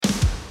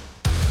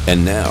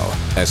And now,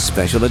 a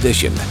special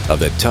edition of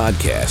the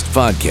Toddcast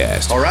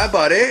podcast. All right,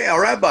 buddy. All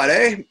right,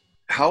 buddy.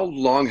 How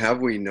long have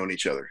we known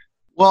each other?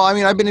 Well, I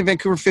mean, I've been in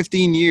Vancouver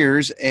 15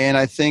 years, and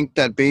I think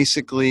that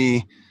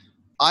basically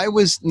I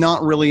was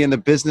not really in the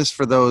business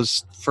for the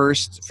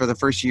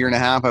first year and a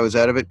half. I was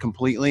out of it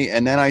completely,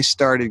 and then I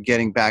started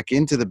getting back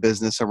into the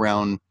business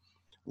around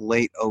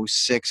late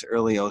 06,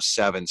 early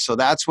 07. So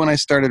that's when I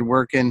started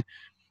working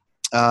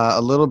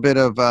a little bit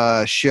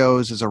of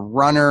shows as a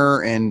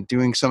runner and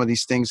doing some of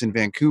these things in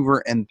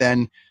Vancouver, and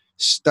then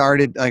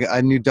started, I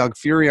knew Doug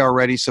Fury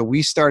already, so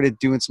we started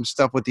doing some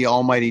stuff with the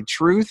Almighty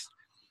Truth,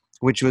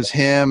 which was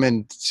him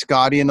and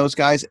Scotty and those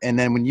guys. And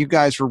then when you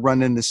guys were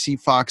running the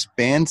C-Fox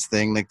bands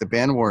thing, like the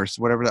Band Wars,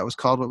 whatever that was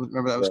called,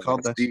 remember that was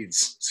called? The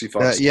Seeds.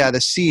 C-Fox.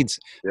 The Seeds.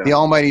 Yeah. The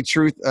Almighty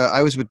Truth.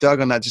 I was with Doug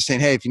on that, just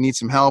saying, hey, if you need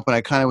some help. And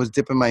I kind of was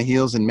dipping my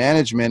heels in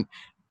management.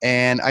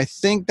 And I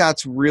think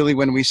that's really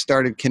when we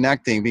started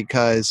connecting,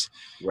 because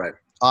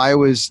I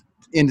was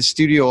in the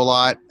studio a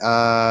lot,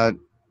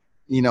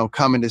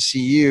 coming to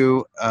see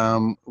you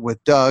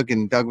with Doug,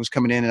 and Doug was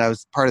coming in, and I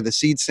was part of the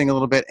Seeds thing a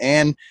little bit.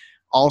 And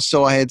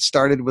also, I had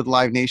started with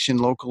Live Nation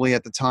locally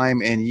at the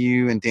time, and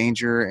you and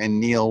Danger and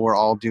Neil were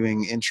all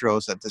doing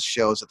intros at the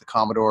shows at the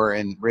Commodore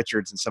and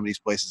Richards and some of these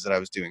places that I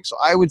was doing. So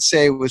I would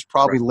say it was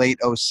probably late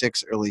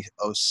 06, early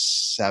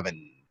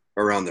 07.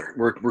 Around there.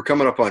 We're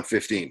coming up on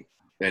 15.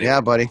 Anyway,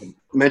 yeah, buddy.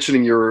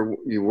 Mentioning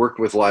you worked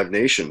with Live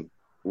Nation,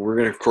 we're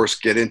going to, of course,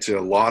 get into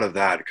a lot of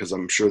that, because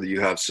I'm sure that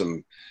you have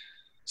some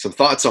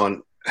thoughts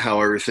on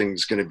how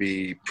everything's going to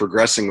be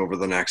progressing over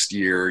the next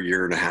year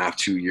and a half,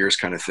 2 years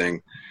kind of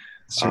thing.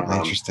 Certainly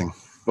interesting.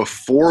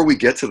 Before we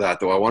get to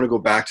that, though, I want to go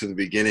back to the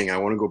beginning. I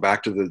want to go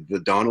back to the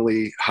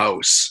Donnelly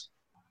house.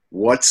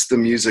 What's the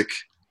music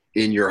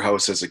in your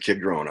house as a kid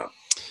growing up?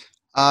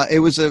 It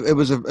was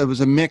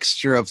a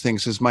mixture of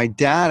things. Because my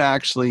dad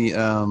actually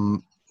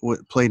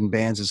played in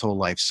bands his whole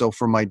life. So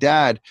for my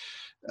dad,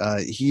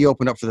 he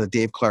opened up for the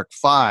Dave Clark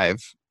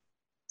Five.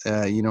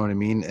 You know what I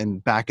mean?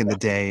 And back in the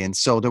day, and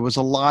so there was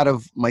a lot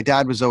of. My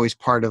dad was always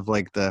part of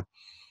like the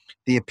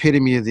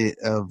epitome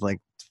of like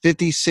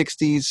 50s,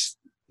 60s.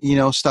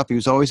 Stuff. He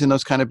was always in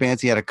those kind of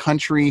bands. He had a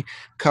country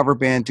cover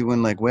band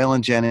doing like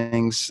Waylon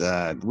Jennings,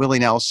 Willie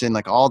Nelson,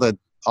 like all the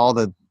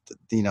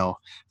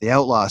the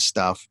outlaw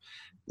stuff.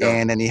 Yeah.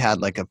 And then he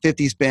had like a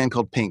 50s band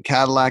called Pink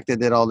Cadillac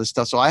that did all this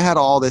stuff. So I had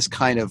all this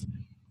kind of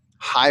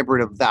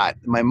hybrid of that.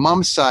 My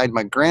mom's side,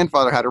 my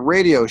grandfather had a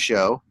radio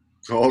show.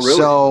 Oh, really?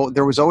 So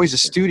there was always a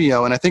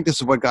studio, and I think this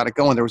is what got it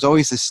going. There was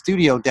always a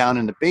studio down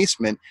in the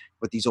basement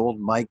with these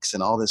old mics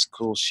and all this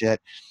cool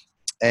shit.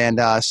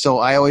 And so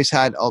I always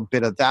had a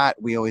bit of that.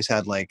 We always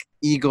had like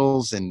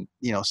Eagles and,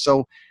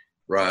 so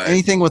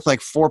anything with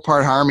like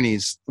 4-part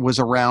harmonies was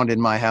around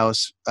in my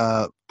house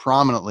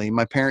prominently.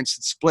 My parents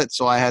had split.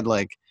 So I had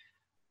like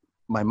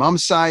my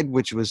mom's side,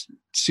 which was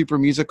super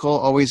musical,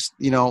 always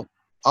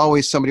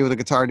somebody with a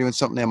guitar doing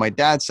something. And my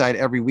dad's side,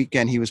 every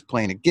weekend he was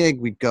playing a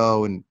gig. We'd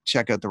go and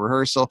check out the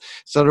rehearsal.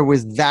 So there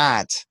was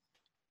that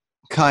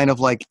kind of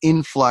like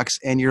influx,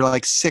 and you're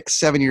like 6,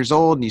 7 years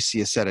old, and you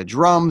see a set of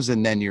drums,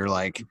 and then you're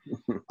like,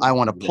 I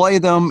want to play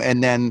them.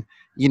 And then,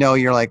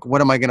 you're like,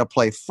 what am I going to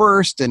play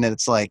first? And then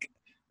it's like,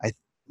 I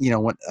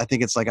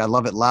think it's like I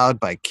Love It Loud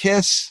by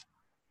Kiss,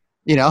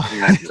 right.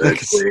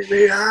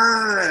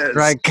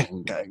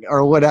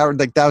 Or whatever.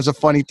 Like that was a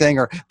funny thing.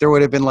 Or there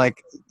would have been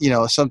like,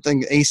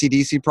 something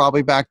AC/DC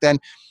probably back then.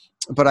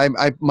 But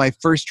my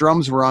first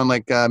drums were on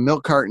like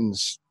milk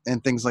cartons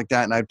and things like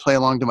that. And I'd play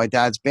along to my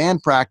dad's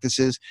band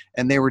practices,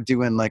 and they were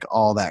doing like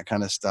all that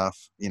kind of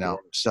stuff,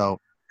 So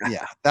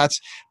yeah,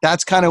 that's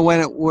kind of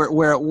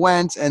where it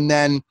went. And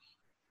then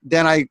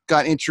I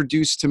got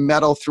introduced to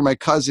metal through my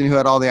cousin, who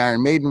had all the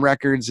Iron Maiden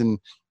records and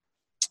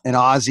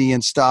Ozzy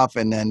and stuff.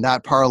 And then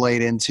that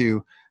parlayed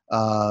into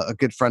a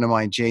good friend of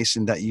mine,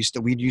 Jason, that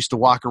we used to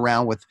walk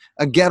around with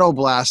a ghetto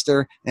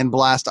blaster and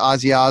blast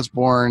Ozzy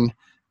Osbourne.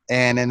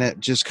 And then it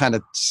just kind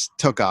of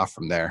took off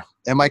from there.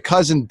 And my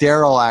cousin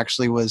Daryl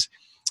actually was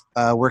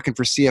working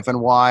for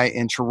CFNY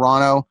in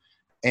Toronto,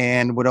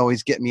 and would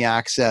always get me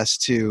access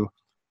to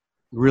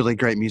really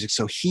great music.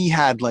 So he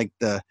had like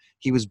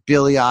he was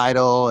Billy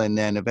Idol, and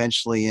then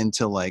eventually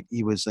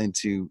he was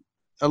into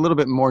a little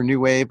bit more new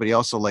wave, but he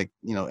also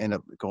ended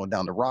up going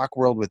down the rock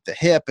world with the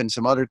hip and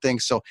some other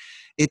things. So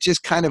it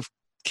just kind of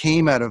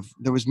came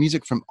there was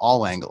music from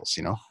all angles,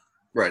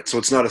 Right. So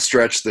it's not a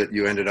stretch that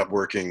you ended up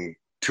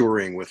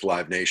touring with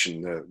Live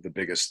Nation, the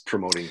biggest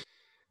promoting.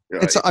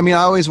 I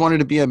always wanted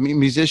to be a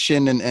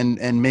musician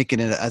and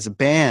making it as a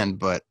band,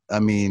 but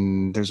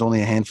there's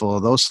only a handful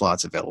of those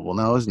slots available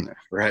now, isn't there?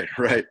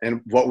 Right.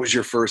 And what was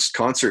your first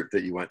concert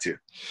that you went to?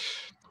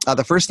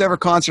 The first ever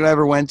concert I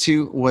ever went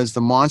to was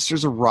the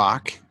Monsters of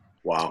Rock.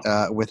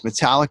 Wow. With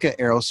Metallica,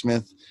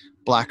 Aerosmith,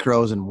 Black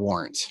Crowes, and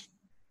Warrant.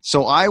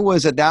 So I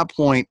was at that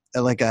point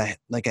like a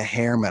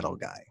hair metal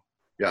guy.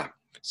 Yeah.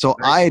 So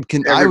I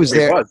was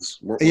there.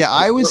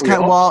 I was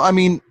kind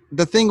of,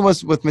 the thing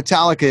was with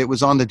Metallica, it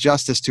was on the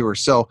Justice tour.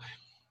 So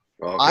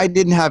Okay. I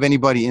didn't have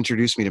anybody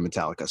introduce me to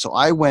Metallica. So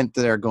I went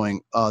there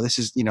going, oh, this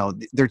is,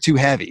 they're too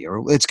heavy,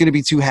 or it's going to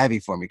be too heavy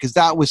for me. Because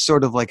that was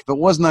sort of like, if it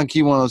wasn't on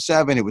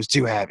Q107, it was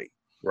too heavy.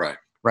 Right.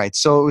 Right.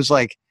 So it was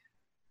like,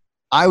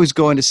 I was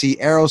going to see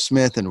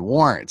Aerosmith and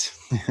Warrant.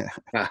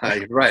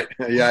 Right.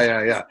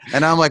 Yeah.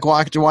 And I'm like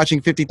watching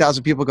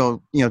 50,000 people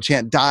go,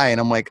 chant die. And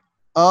I'm like,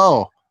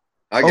 oh,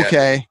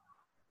 okay.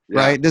 Yeah.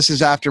 Right. This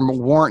is after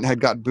Warrant had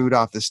got booed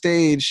off the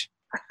stage.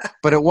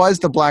 But it was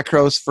the Black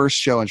Crowes' first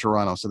show in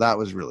Toronto, so that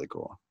was really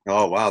cool.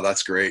 Oh, wow,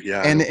 that's great.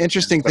 Yeah. And the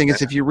interesting thing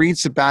is, if you read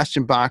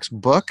Sebastian Bach's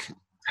book,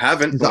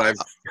 but I've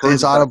heard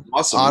his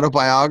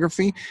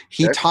autobiography,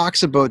 he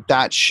talks about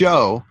that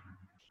show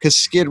because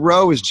Skid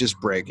Row is just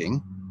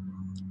breaking.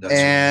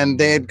 And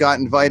they had got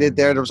invited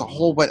there. There was a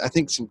whole bunch, I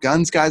think some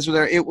Guns guys were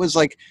there. It was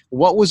like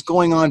what was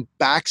going on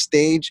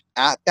backstage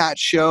at that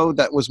show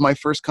that was my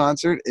first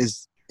concert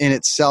is in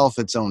itself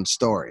its own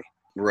story.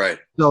 Right.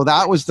 So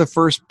that was the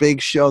first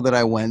big show that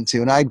I went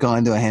to, and I'd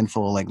gone to a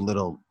handful of like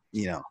little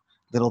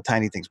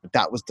tiny things, but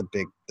that was the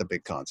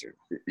big concert.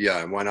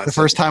 Yeah, and why not? The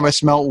first time I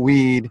smelt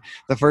weed,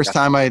 the first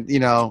time I,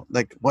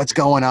 like what's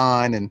going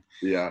on, and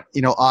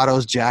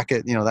Otto's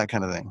jacket, that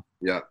kind of thing.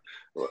 Yeah.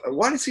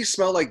 Why does he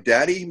smell like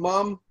daddy,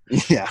 Mom?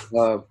 Yeah.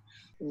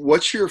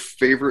 What's your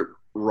favorite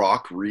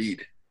rock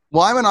read?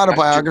 Well, I'm an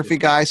autobiography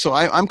guy, so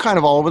I'm kind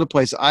of all over the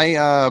place.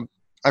 I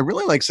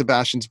really like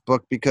Sebastian's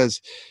book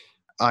because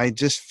I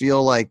just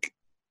feel like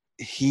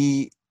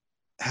he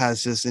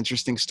has this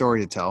interesting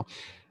story to tell.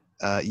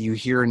 You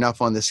hear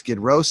enough on the Skid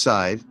Row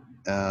side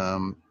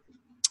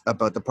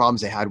about the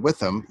problems they had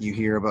with him. You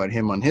hear about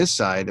him on his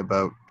side,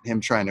 about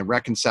him trying to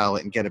reconcile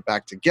it and get it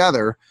back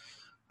together.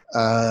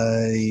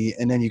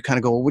 And then you kind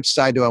of go, well, which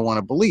side do I want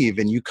to believe?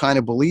 And you kind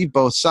of believe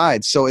both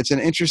sides. So it's an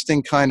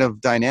interesting kind of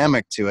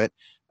dynamic to it.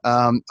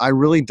 I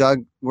really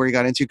dug where he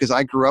got into because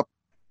I grew up,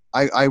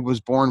 I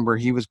was born where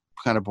he was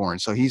kind of born.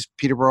 So he's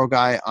Peterborough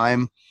guy.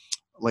 I'm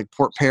like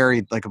Port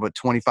Perry, like about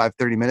 25,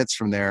 30 minutes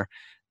from there.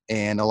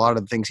 And a lot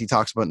of the things he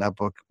talks about in that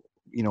book,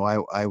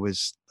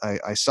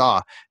 I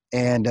saw.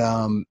 And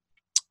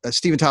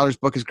Steven Tyler's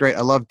book is great.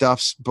 I love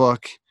Duff's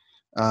book.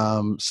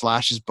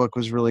 Slash's book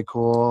was really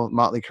cool.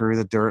 Motley Crue,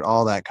 The Dirt,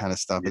 all that kind of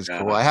stuff is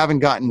cool. I haven't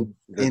gotten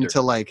into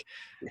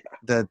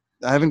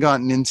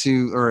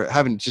or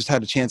haven't just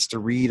had a chance to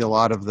read a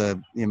lot of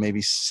the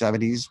maybe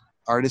 70s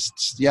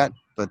artists yet,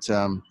 but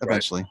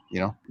eventually,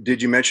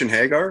 Did you mention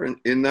Hagar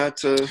in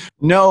that?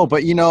 No,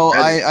 but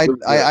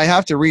I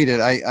have to read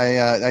it.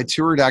 I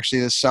toured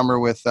actually this summer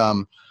with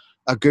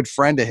a good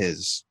friend of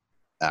his,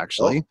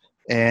 actually. Oh.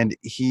 And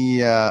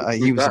he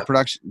was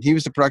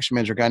the production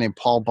manager, a guy named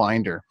Paul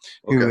Binder,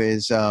 who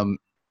is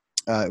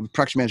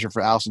production manager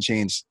for Alice in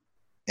Chains,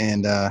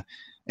 and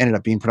ended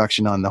up being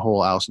production on the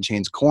whole Alice in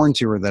Chains Korn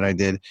tour that I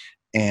did.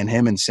 And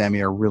him and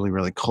Sammy are really,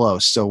 really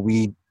close. So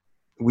we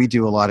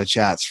do a lot of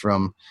chats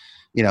from,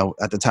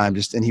 at the time,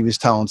 and he was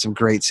telling some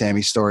great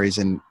Sammy stories,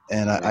 and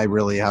I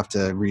really have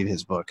to read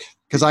his book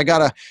because I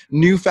got a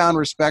newfound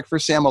respect for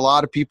Sam. A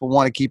lot of people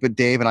want to keep it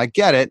Dave, and I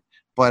get it,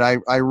 but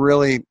I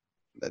really,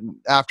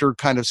 after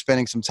kind of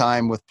spending some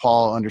time with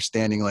Paul,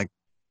 understanding like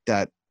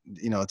that,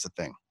 it's a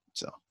thing.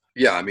 So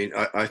yeah, I mean,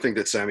 I think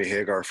that Sammy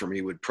Hagar for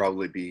me would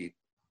probably be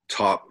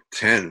top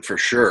 10 for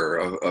sure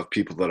of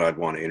people that I'd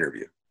want to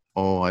interview.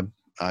 Oh,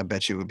 I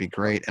bet you it would be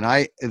great.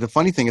 And the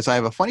funny thing is, I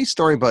have a funny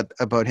story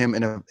about him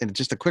in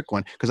just a quick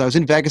one, because I was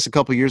in Vegas a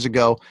couple of years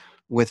ago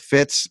with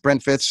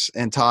Brent Fitz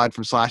and Todd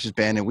from Slash's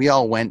band, and we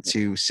all went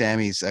to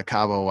Sammy's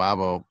Cabo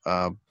Wabo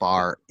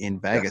bar in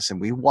Vegas, and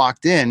we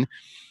walked in,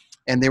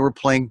 and they were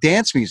playing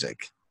dance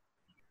music.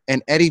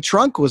 And Eddie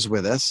Trunk was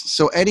with us.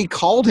 So Eddie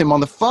called him on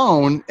the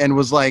phone and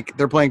was like,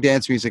 they're playing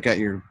dance music at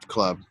your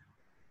club.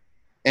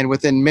 And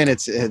within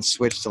minutes, it had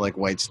switched to like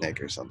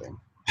Whitesnake or something.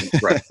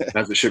 Right.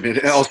 As it should be.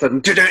 All of a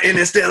sudden, in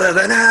the still of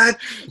the night.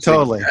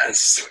 Totally.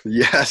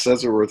 Yes,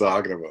 that's what we're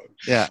talking about.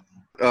 Yeah.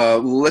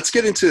 Let's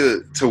get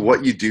into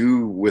what you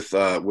do with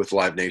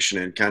Live Nation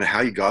and kind of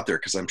how you got there,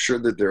 because I'm sure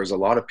that there's a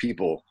lot of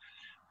people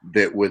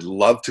that would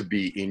love to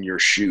be in your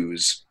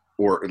shoes,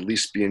 or at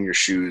least be in your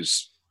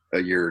shoes a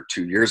year or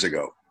 2 years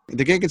ago.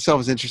 The gig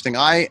itself is interesting.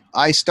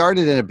 I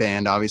started in a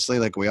band, obviously,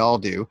 like we all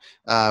do,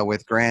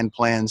 with grand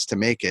plans to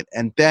make it.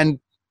 And then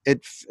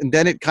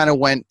it kind of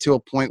went to a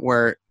point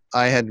where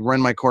I had run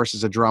my course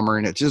as a drummer,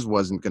 and it just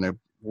wasn't going to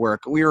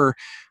work. We were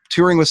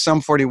touring with Sum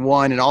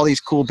 41 and all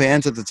these cool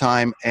bands at the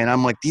time. And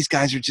I'm like, these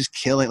guys are just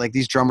killing. Like,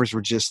 these drummers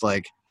were just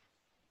like,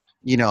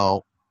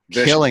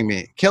 killing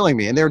me.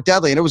 And they were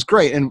deadly. And it was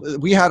great.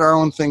 And we had our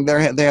own thing.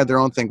 They had their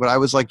own thing. But I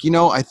was like,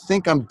 I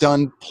think I'm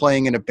done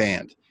playing in a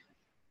band.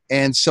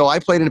 And so I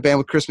played in a band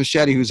with Chris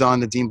Machete, who's on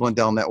the Dean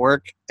Blundell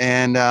Network.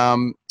 And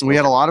we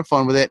had a lot of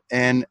fun with it.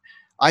 And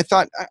I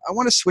thought, I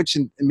want to switch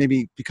and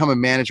maybe become a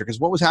manager. Because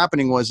what was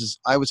happening was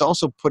I was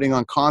also putting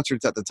on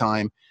concerts at the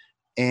time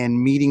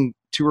and meeting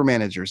tour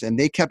managers. And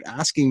they kept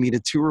asking me to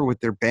tour with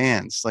their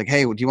bands. Like,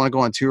 hey, do you want to go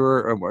on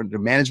tour? Or the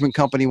management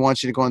company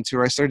wants you to go on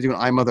tour. I started doing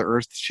I Mother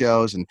Earth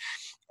shows. And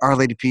Our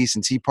Lady Peace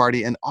and Tea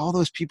Party, and all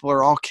those people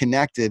are all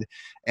connected.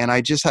 And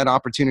I just had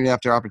opportunity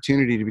after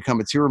opportunity to become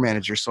a tour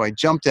manager. So I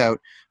jumped out,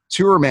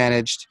 tour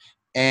managed,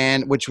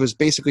 and which was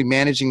basically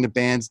managing the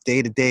band's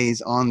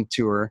day-to-days on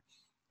tour.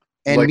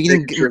 And like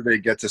making sure they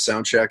get to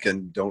sound check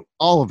and don't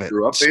all of it,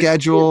 screw up,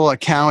 schedule,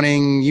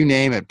 accounting, you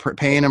name it,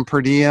 paying them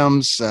per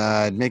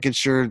diems, making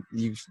sure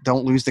you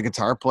don't lose the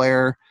guitar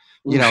player,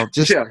 you know,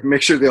 just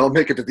make sure they all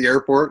make it to the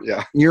airport.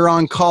 Yeah. You're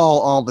on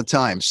call all the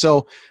time.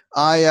 So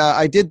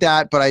I did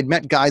that, but I'd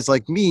met guys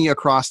like me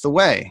across the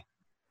way.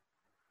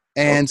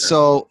 And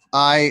so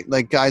I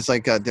like guys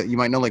like you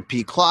might know, like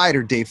Pete Clyde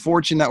or Dave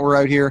Fortune that were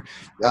out here.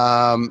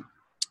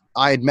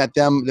 I had met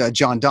them,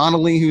 John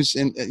Donnelly, who's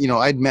in, you know,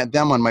 I'd met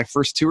them on my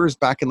first tours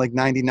back in like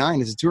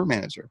 99 as a tour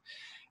manager.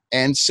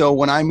 And so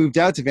when I moved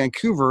out to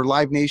Vancouver,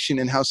 Live Nation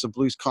and House of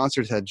Blues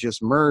Concerts had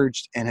just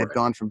merged and had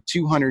gone from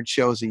 200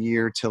 shows a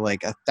year to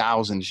like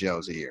 1,000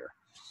 shows a year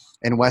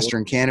in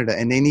Western Canada.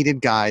 And they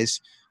needed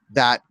guys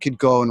that could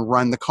go and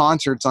run the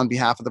concerts on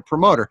behalf of the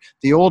promoter.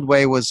 The old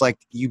way was like,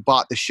 you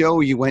bought the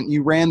show, you went,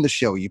 you ran the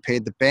show, you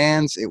paid the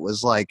bands. It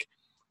was like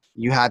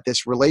you had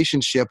this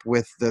relationship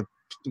with the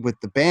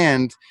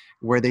band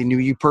where they knew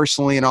you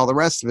personally and all the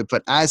rest of it.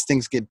 But as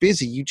things get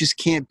busy, you just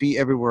can't be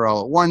everywhere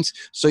all at once.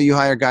 So you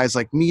hire guys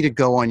like me to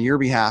go on your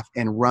behalf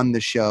and run the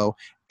show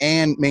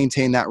and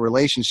maintain that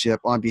relationship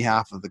on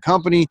behalf of the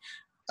company,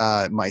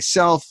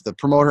 myself, the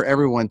promoter,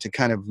 everyone, to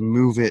kind of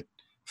move it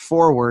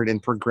forward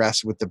and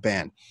progress with the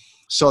band.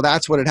 So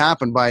that's what had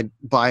happened by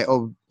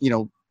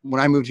when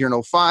I moved here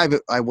in 05,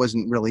 I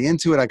wasn't really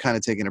into it. I kind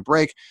of taken a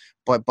break.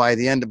 But by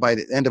the end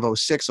of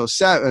 06,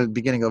 07,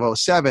 beginning of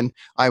 07,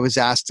 I was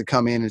asked to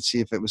come in and see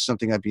if it was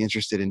something I'd be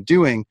interested in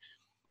doing.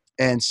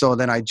 And so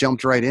then I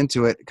jumped right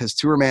into it, because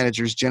tour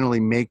managers generally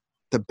make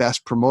the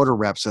best promoter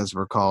reps, as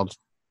we're called,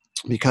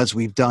 because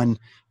we've done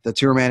the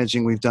tour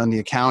managing, we've done the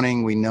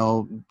accounting, we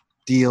know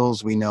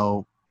deals, we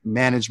know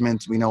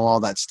management, we know all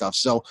that stuff.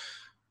 So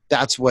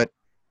that's what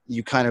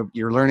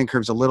your learning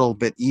curve's a little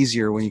bit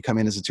easier when you come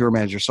in as a tour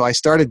manager. So I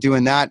started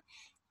doing that.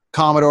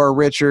 Commodore,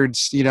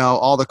 Richards, you know,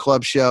 all the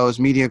club shows,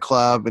 Media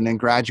Club, and then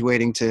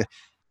graduating to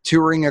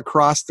touring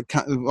across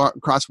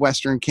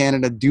Western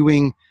Canada,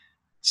 doing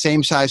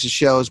same size of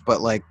shows, but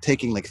like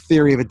taking like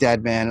Theory of a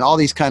Dead Man and all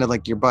these kind of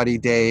like your buddy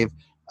Dave,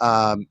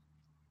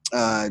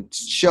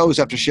 shows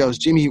after shows,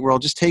 Jimmy Eat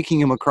World, just taking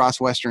him across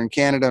Western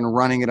Canada and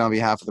running it on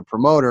behalf of the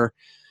promoter.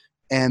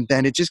 And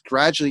then it just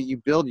gradually you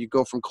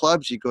go from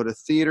clubs, you go to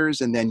theaters,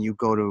 and then you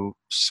go to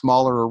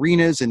smaller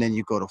arenas, and then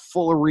you go to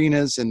full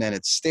arenas, and then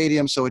it's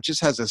stadiums. So it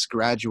just has this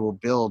gradual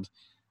build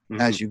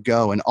as you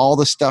go. And all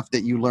the stuff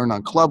that you learn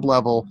on club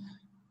level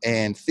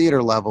and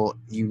theater level,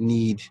 you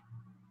need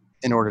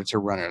in order to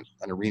run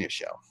an arena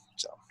show.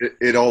 So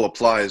it all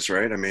applies,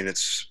 right? I mean,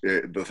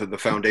 the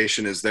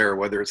foundation is there,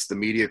 whether it's the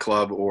Media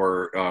Club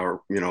or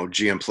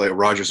GM Play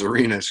Rogers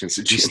Arena. You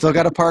still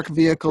got to park a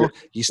vehicle.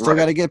 You still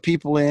got to get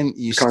people in.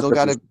 You still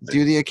got to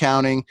do the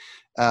accounting.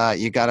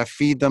 You got to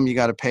feed them. You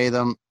got to pay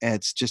them. And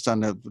it's just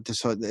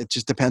it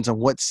just depends on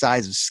what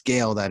size of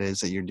scale that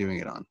is that you're doing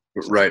it on.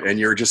 So. Right, and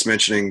you're just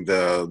mentioning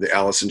the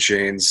Alice in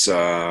Chains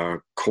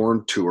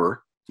Korn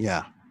tour.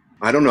 Yeah.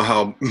 I don't know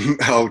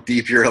how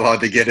deep you're allowed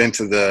to get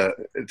into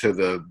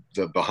the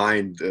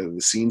behind the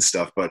scenes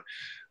stuff, but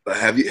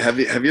have you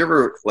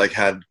ever like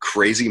had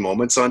crazy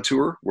moments on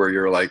tour where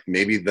you're like,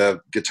 maybe the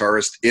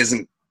guitarist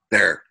isn't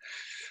there,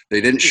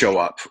 they didn't show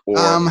up, or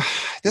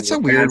that's a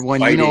weird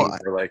one,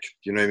 or like,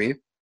 you know what I mean?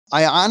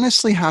 I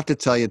honestly have to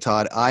tell you,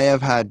 Todd,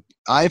 I've had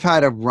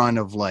a run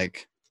of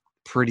like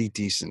pretty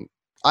decent.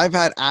 I've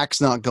had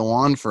acts not go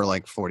on for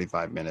like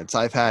 45 minutes.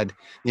 I've had,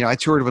 I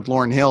toured with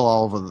Lauryn Hill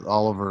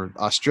all over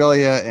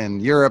Australia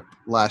and Europe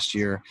last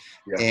year.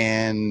 Yeah.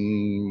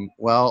 And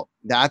well,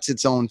 that's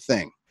its own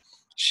thing.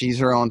 She's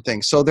her own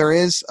thing. So there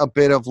is a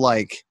bit of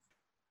like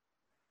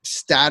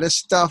status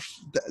stuff,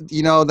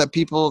 that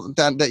people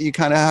that you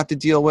kind of have to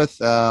deal with.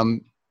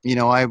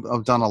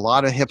 I've done a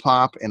lot of hip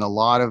hop and a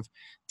lot of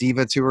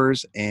diva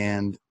tours,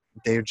 and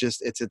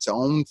it's its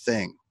own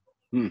thing.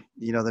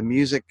 The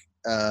music,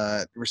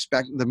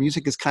 the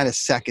music is kind of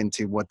second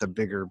to what the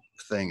bigger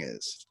thing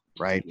is,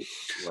 right?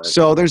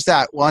 So there's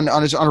that one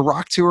on a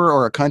rock tour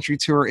or a country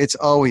tour. It's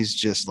always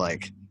just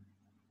like,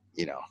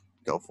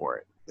 go for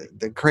it.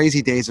 The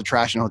crazy days of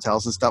trash in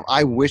hotels and stuff.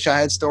 I wish I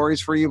had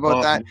stories for you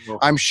about that.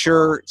 I'm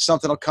sure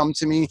something will come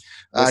to me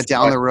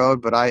down the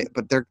road, but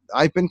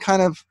I've been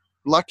kind of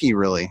lucky,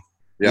 really.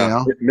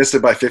 Yeah, missed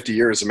it by 50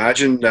 years.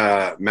 Imagine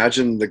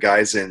the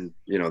guys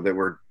that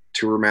were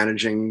tour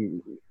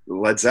managing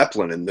Led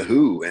Zeppelin and The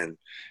Who, and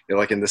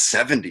like in the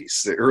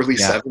 70s, the early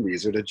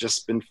 70s, it would have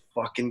just been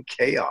fucking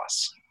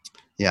chaos.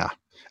 Yeah.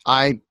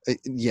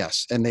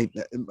 Yes. And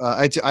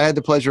I had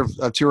the pleasure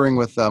of touring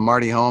with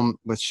Marty Home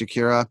with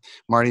Shakira.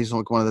 Marty's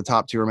like one of the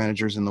top tour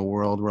managers in the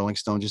world. Rolling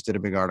Stone just did a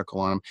big article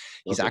on him.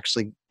 He's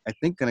actually, I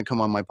think, going to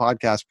come on my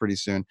podcast pretty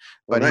soon,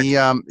 but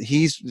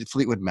he's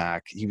Fleetwood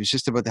Mac. He was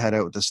just about to head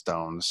out with the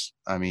Stones.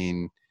 I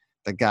mean,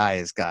 the guy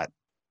has got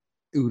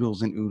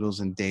oodles and oodles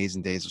and days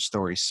of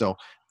stories. So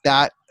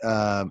that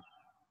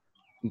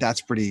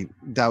that's pretty.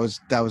 That was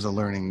a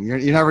learning.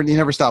 You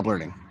never stop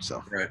learning.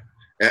 So right.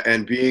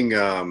 And being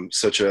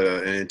such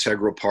an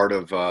integral part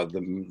of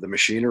the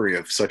machinery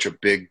of such a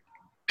big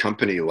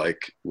company like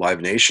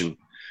Live Nation,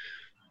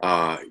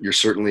 you're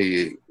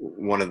certainly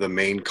one of the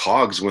main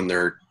cogs when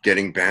they're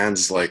getting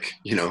bands like,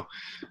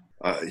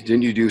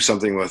 didn't you do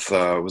something with,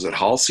 was it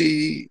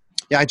Halsey?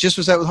 Yeah, I just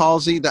was out with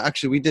Halsey.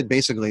 Actually, we did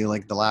basically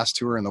like the last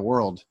tour in the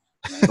world.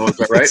 Oh, is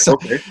that right? So,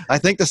 okay. I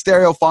think the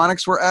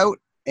Stereophonics were out,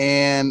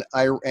 and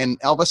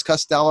Elvis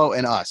Costello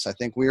and us. I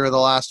think we were the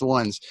last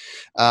ones.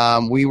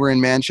 We were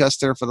in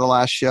Manchester for the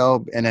last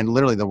show, and then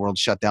literally the world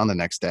shut down the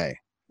next day.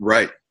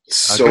 Right.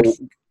 So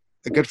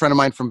a good friend of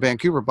mine from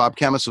Vancouver, Bob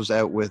Chemis, was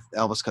out with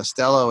Elvis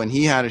Costello, and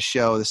he had a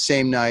show the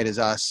same night as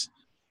us.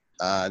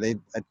 I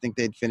think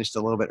they'd finished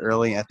a little bit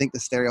early. I think the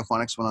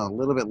Stereophonics went on a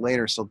little bit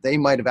later, so they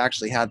might have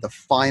actually had the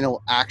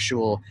final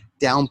actual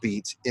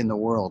downbeat in the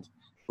world.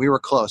 We were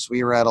close.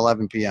 We were at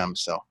 11 p.m.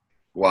 So,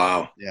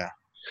 wow. Yeah.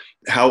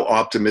 How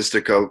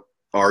optimistic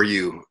are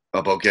you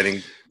about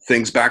getting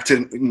things back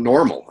to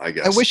normal? I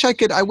guess. I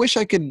wish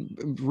I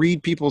could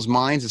read people's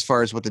minds as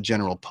far as what the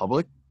general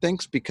public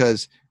thinks,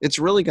 because it's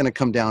really going to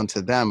come down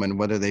to them and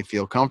whether they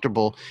feel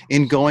comfortable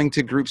in going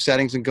to group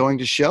settings and going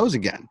to shows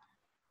again.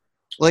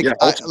 Like,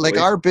 like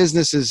our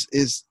business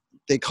is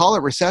they call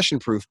it recession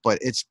proof, but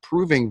it's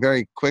proving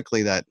very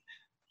quickly that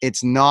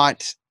it's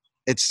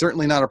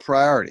certainly not a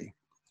priority.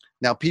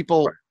 Now,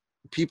 people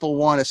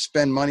want to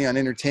spend money on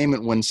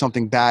entertainment when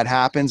something bad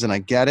happens, and I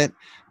get it.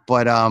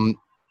 But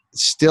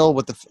still,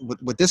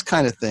 with this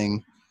kind of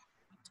thing,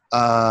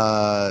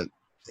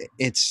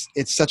 it's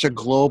such a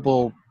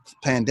global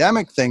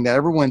pandemic thing that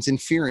everyone's in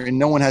fear and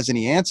no one has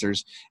any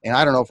answers. And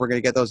I don't know if we're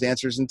going to get those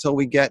answers until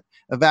we get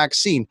a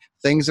vaccine.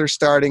 Things are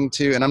starting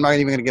to, and I'm not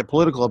even going to get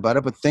political about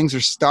it, but things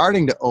are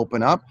starting to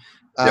open up.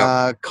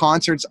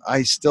 Concerts,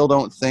 I still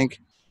don't think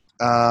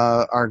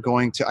are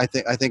going to. I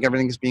think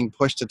everything is being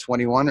pushed to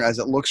 21 as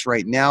it looks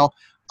right now.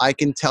 I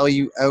can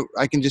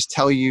just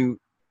tell you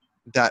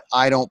that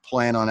I don't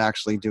plan on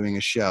actually doing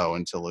a show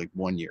until like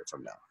 1 year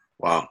from now.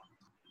 Wow.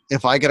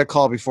 If I get a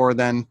call before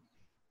then,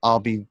 I'll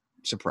be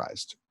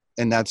surprised.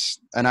 And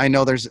I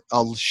know there's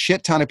a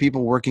shit ton of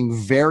people working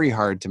very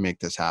hard to make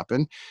this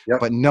happen,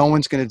 but no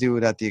one's going to do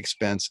it at the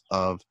expense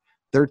of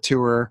their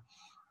tour,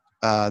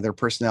 their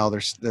personnel,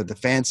 the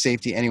fan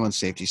safety, anyone's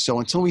safety. So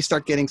until we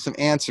start getting some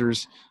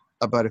answers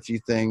about a few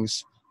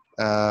things,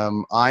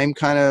 I'm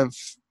kind of,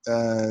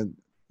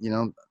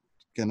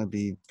 going to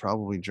be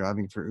probably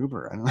driving for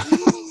Uber. I don't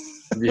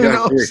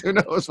know. Who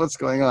knows what's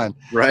going on?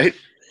 Right.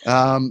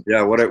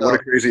 What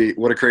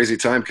a crazy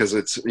time, because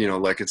it's,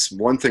 it's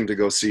one thing to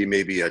go see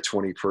maybe a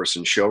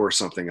 20-person show or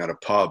something at a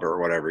pub or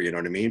whatever, you know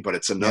what I mean? But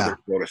it's another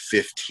to go to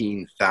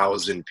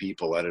 15,000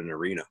 people at an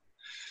arena.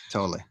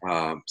 Totally.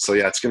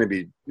 It's going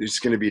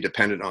to be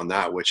dependent on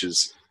that, which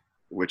is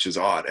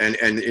odd.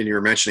 And you're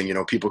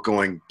mentioning, people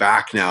going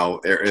back now,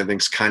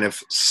 everything's kind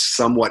of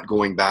somewhat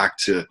going back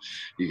to,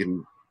 you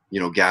can,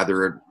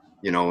 gather,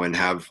 and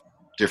have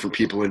different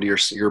people into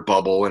your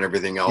bubble and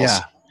everything else.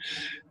 Yeah.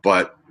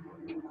 But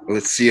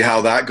let's see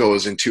how that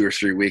goes in 2 or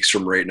 3 weeks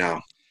from right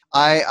now.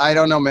 I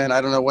don't know, man. I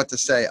don't know what to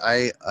say.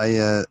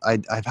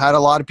 I've had a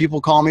lot of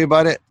people call me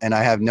about it, and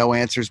I have no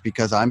answers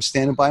because I'm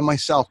standing by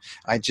myself.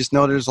 I just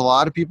know there's a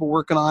lot of people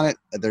working on it.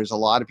 There's a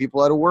lot of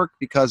people out of work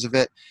because of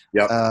it.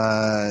 Yep.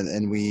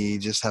 And we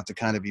just have to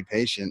kind of be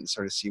patient and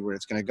sort of see where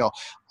it's going to go.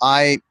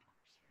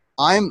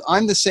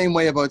 I'm the same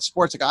way about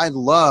sports. Like, I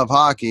love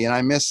hockey and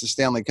I miss the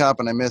Stanley Cup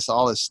and I miss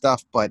all this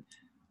stuff, but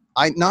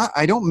I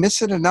don't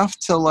miss it enough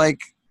to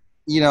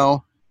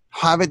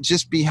have it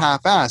just be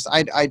half-assed.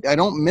 I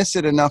don't miss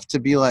it enough to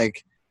be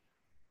like,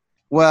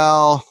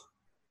 well,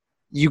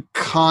 you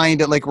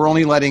kind of like, we're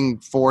only letting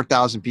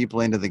 4,000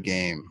 people into the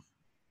game.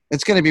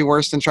 It's going to be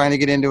worse than trying to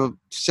get into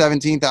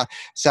 17,000.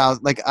 So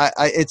like,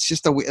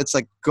 it's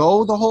like,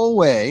 go the whole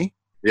way.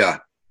 Yeah.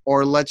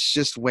 Or let's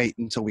just wait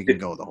until we can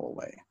go the whole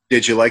way.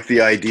 Did you like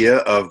the idea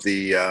of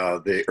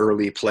the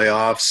early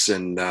playoffs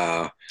and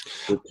the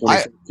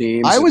 20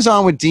 teams? I was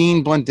on with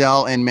Dean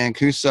Blundell and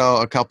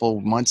Mancuso a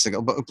couple months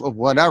ago, but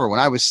whatever, when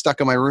I was stuck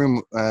in my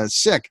room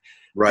sick.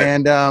 Right.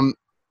 And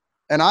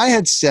I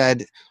had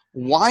said,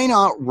 why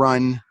not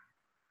run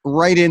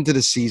right into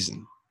the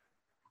season?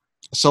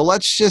 So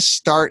let's just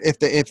start, if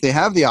they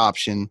have the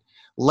option,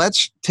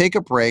 let's take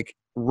a break,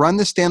 run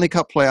the Stanley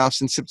Cup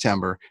playoffs in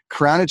September,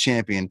 crown a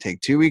champion,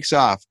 take 2 weeks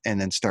off, and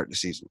then start the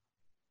season.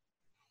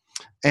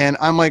 And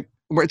I'm like,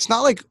 it's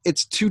not like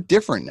it's too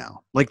different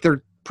now. Like,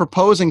 they're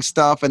proposing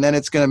stuff, and then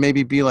it's going to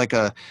maybe be like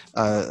a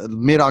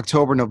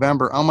mid-October,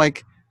 November. I'm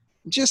like,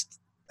 just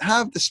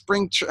have the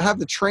spring, have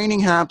the training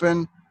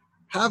happen,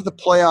 have the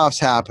playoffs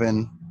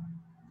happen,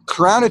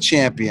 crown a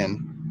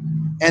champion,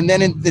 and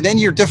then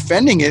you're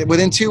defending it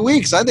within 2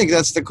 weeks. I think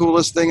that's the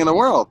coolest thing in the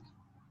world.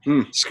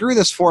 Screw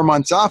this 4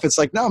 months off. It's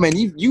like, no, man,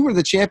 you were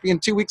the champion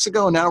 2 weeks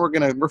ago, and now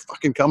we're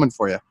fucking coming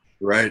for you.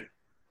 Right.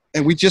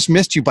 And we just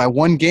missed you by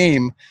one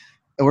game,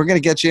 and we're going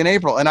to get you in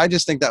April. And I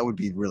just think that would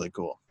be really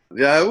cool.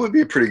 Yeah, it would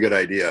be a pretty good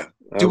idea.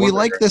 Do we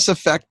like this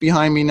effect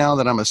behind me now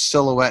that I'm a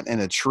silhouette in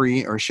a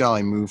tree, or shall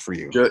I move for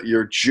you?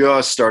 You're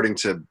just starting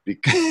to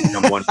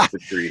become one with the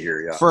tree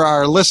here. Yeah. For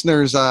our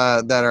listeners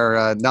that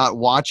are not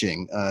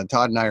watching,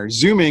 Todd and I are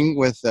zooming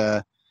with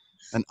an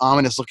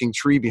ominous-looking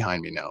tree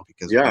behind me now.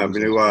 Because I'm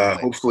going to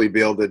hopefully be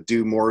able to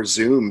do more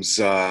zooms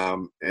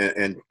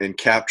and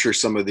capture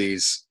some of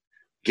these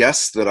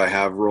guests that I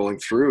have rolling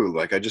through.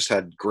 Like I just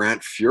had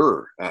Grant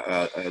Fuhr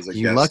as a guest.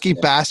 You lucky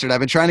bastard. I've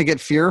been trying to get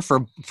Fuhr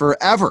for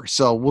forever.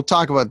 So we'll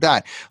talk about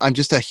that. I'm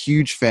just a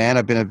huge fan.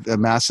 I've been a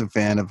massive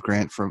fan of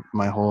Grant for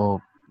my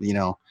whole,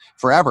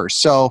 forever.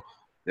 So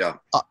yeah.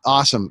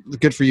 Awesome.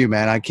 Good for you,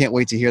 man. I can't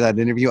wait to hear that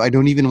interview. I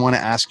don't even want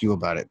to ask you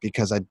about it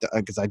because I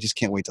just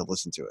can't wait to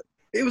listen to it.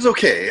 It was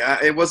okay.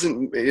 It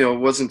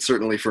wasn't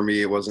certainly for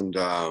me. It wasn't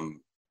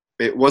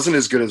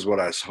as good as what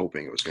I was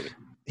hoping it was going to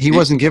be. He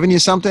wasn't giving you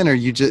something, or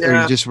you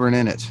just weren't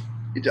in it?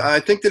 I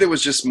think that it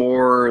was just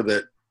more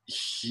that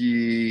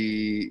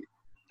he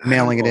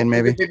mailing it in.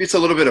 Maybe it's a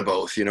little bit of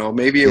both.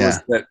 Maybe it was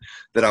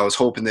that I was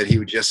hoping that he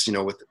would just,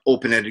 with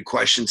open-ended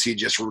questions, he'd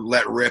just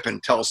let rip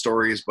and tell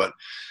stories. But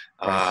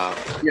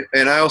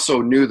and I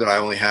also knew that I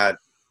only had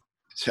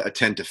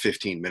 10 to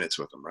 15 minutes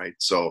with him, right?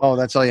 So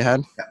that's all you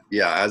had?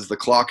 Yeah, as the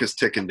clock is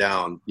ticking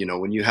down,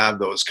 when you have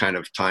those kind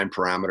of time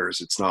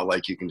parameters, it's not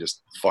like you can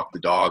just fuck the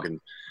dog and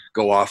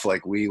go off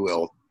like we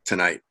will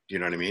tonight. You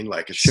know what I mean?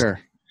 Like it's sure.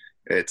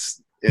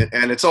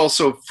 And it's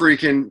also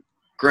freaking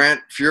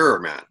Grant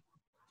Fuhr, man.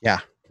 Yeah.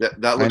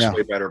 That looks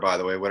way better, by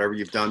the way. Whatever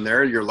you've done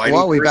there, your lighting.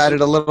 Well, we've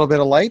added a little bit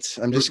of lights.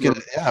 I'm just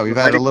gonna. Yeah, we've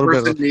added a little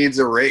bit. Needs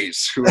a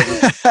raise.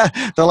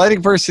 The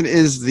lighting person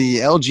is the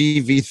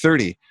LG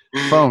V30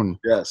 phone.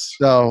 Yes.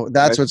 So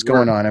that's what's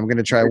going on. I'm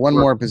gonna try one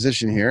more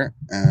position here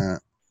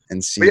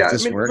and see if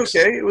this works.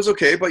 It was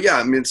okay. But yeah,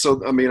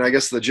 I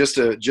guess the gist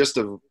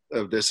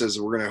of this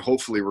is we're gonna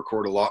hopefully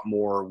record a lot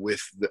more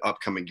with the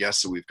upcoming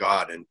guests that we've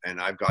got,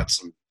 and I've got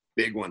some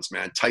big ones,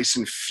 man.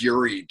 Tyson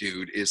Fury,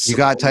 dude, you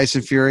got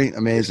Tyson Fury?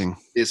 Amazing.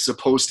 Is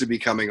supposed to be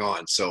coming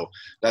on. So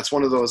that's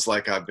one of those,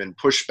 like, I've been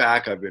pushed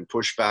back.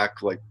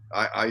 Like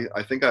I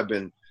think I've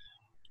been,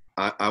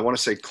 I want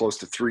to say close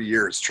to 3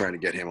 years trying to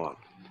get him on.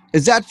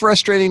 Is that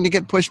frustrating to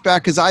get pushed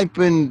back? Cause I've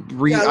been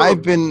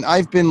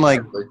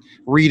like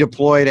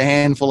redeployed a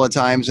handful of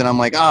times, and I'm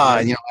like,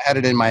 I had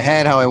it in my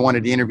head how I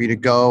wanted the interview to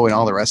go and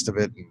all the rest of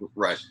it.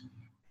 Right.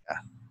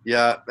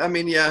 Yeah.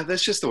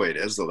 That's just the way it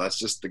is, though. That's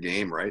just the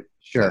game, right?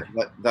 Sure.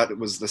 That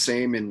was the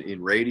same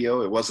in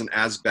radio. It wasn't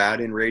as bad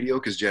in radio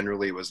because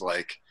generally it was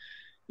like,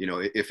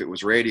 if it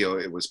was radio,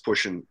 it was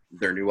pushing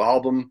their new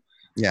album,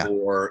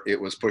 or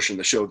it was pushing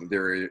the show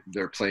that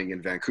they're playing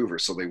in Vancouver,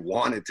 so they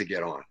wanted to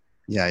get on.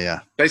 Yeah.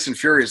 Tyson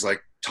Fury is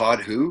like,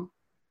 Todd who?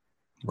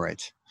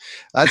 Right.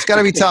 That's got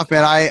to be tough,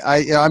 man.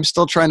 I'm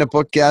still trying to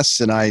book guests,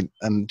 and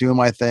I'm doing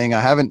my thing.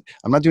 I'm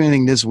not doing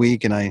anything this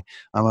week, and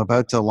I'm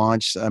about to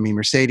launch.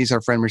 Mercedes,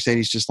 our friend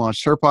Mercedes, just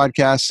launched her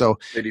podcast, so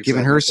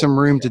giving her some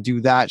room to do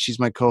that. She's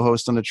my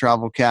co-host on the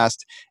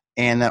Travelcast,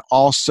 and then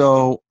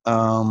also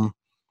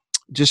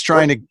just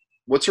trying to.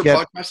 What's her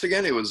podcast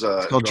again? It was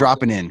it's called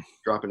Dropping In.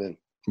 Dropping In.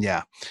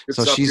 Yeah.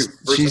 So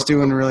she's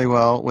doing really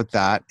well with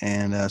that.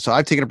 And so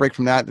I've taken a break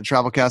from that. The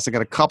Travelcast, I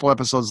got a couple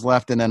episodes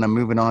left, and then I'm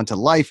moving on to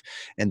Life,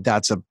 and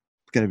that's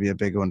going to be a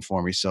big one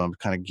for me. So I'm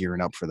kind of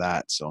gearing up for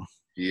that. So.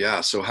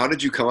 Yeah. So how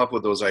did you come up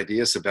with those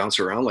ideas to bounce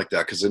around like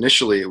that? Because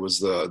initially it was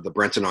the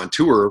Brenton on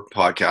Tour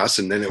podcast,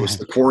 and then it was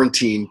the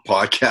quarantine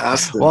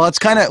podcast. Well, it's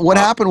kind of what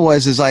happened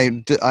was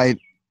I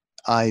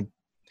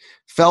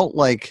felt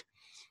like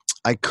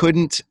I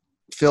couldn't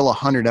fill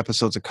 100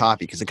 episodes of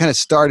coffee because it kind of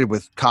started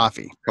with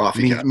coffee.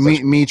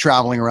 Me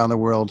traveling around the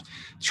world,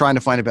 trying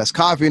to find the best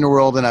coffee in the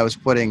world, and I was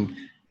putting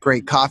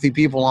great coffee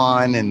people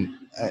on, and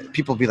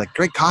people would be like,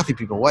 "Great coffee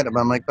people, what?"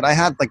 I'm like, but I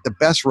had like the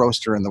best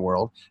roaster in the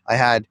world. I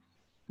had,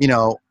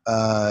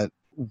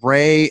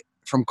 Ray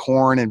from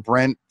Korn and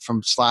Brent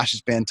from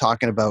Slash's band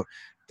talking about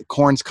the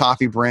Korn's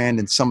coffee brand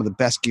and some of the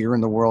best gear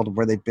in the world and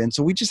where they've been.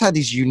 So we just had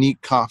these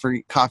unique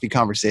coffee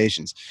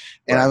conversations.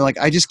 And I'm like,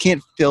 I just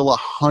can't fill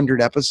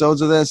 100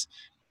 episodes of this.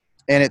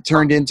 And it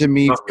turned into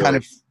me kind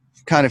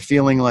of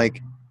feeling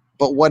like,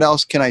 but what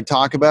else can I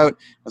talk about?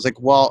 I was like,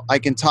 well, I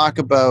can talk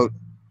about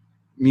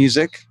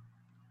music.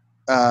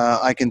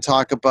 I can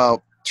talk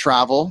about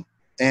travel,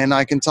 and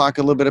I can talk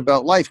a little bit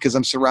about life because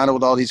I'm surrounded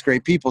with all these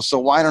great people. So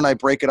why don't I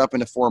break it up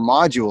into 4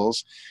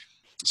 modules?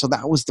 So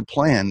that was the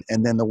plan.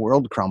 And then the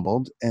world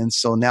crumbled. And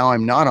so now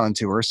I'm not on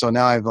tour. So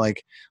now I've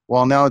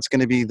now it's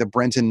going to be the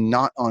Brenton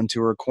not on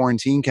tour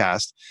quarantine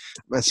cast.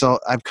 So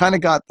I've kind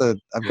of got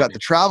I've got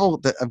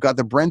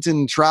the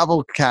Brenton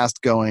travel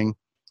cast going,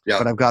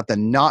 but I've got the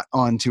not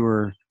on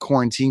tour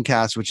quarantine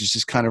cast, which is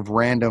just kind of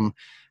random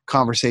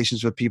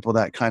conversations with people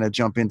that kind of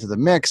jump into the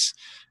mix.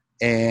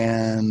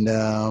 And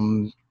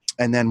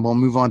then we'll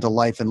move on to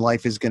Life, and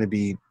Life is going to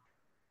be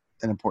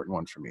an important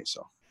one for me.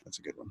 So that's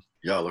a good one.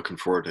 Yeah, looking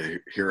forward to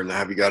hearing that.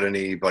 Have you got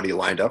anybody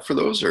lined up for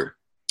those, or?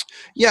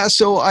 Yeah,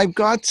 so I've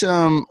got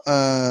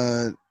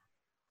a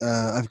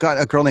I've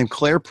got a girl named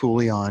Claire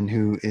Poulion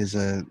who is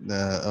a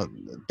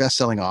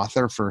best-selling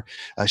author for.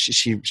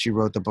 She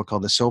wrote the book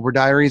called The Sober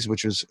Diaries,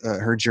 which was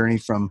her journey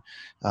from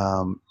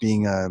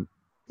being a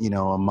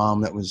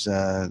mom that was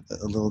a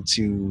little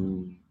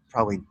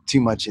probably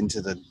too much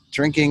into the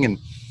drinking and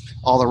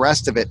all the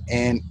rest of it,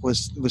 and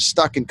was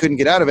stuck and couldn't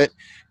get out of it,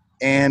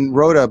 and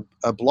wrote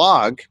a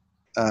blog,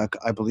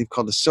 I believe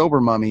called The Sober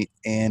Mummy,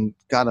 and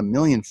got 1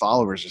 million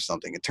followers or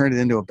something. It turned it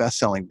into a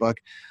best-selling book.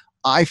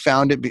 I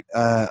found it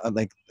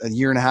like a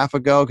year and a half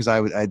ago because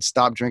I'd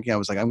stopped drinking. I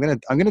was like, I'm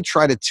gonna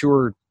try to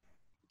tour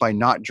by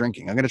not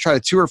drinking. I'm gonna try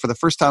to tour for the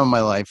first time in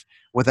my life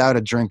without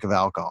a drink of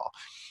alcohol.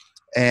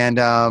 And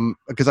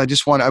because I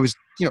was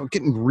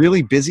getting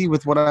really busy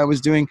with what I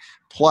was doing,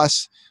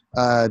 plus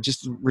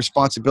just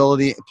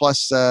responsibility,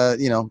 plus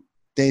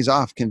days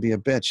off can be a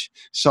bitch.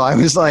 So I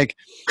was like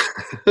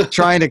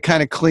trying to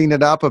kind of clean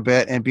it up a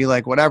bit and be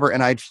like whatever.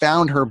 And I'd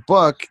found her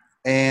book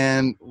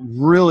and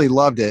really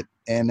loved it.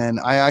 And then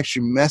I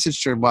actually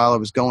messaged her while I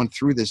was going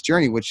through this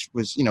journey, which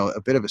was,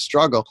 a bit of a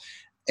struggle.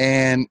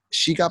 And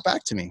she got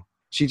back to me.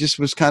 She just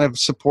was kind of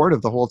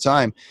supportive the whole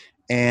time.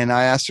 And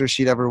I asked her if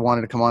she'd ever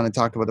wanted to come on and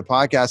talk about the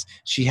podcast.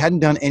 She hadn't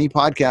done any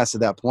podcasts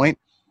at that point.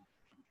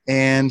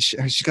 And she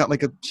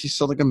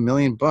sold like 1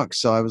 million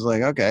books. So I was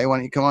like, okay, why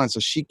don't you come on?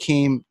 So she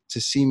came to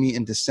see me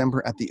in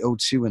December at the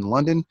O2 in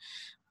London.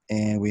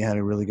 And we had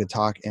a really good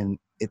talk. And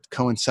it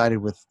coincided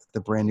with the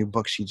brand new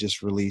book she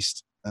just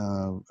released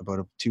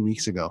about 2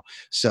 weeks ago.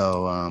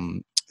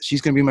 So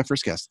she's going to be my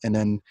first guest. And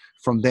then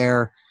from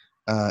there,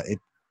 I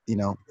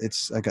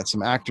got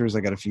some actors, I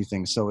got a few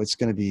things. So it's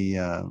going to be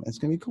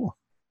cool.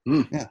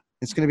 Yeah,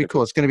 it's going to be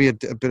cool. It's going to be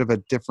a bit of a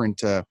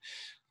different,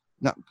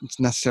 not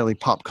necessarily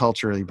pop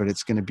culturally, but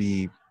it's going to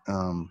be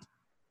a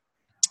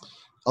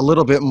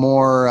little bit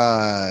more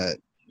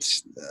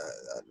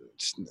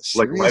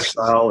like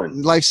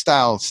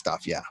lifestyle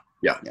stuff. Yeah.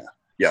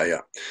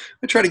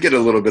 I try to get a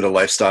little bit of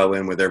lifestyle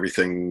in with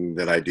everything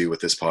that I do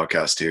with this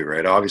podcast too,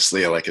 right?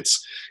 Obviously,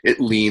 it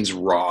leans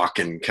rock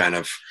and kind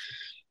of,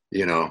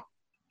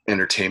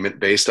 entertainment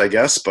based, I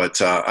guess.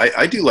 But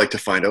I do like to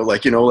find out,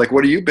 what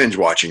are you binge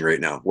watching right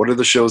now? What are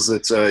the shows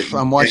that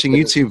I'm watching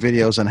YouTube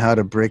videos on how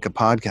to break a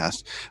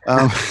podcast.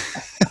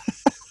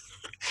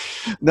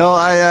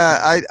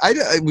 No,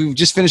 we've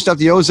just finished up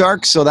the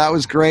Ozark, so that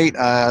was great.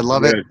 I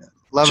love it.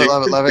 Love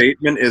it.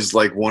 Bateman is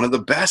like one of the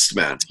best,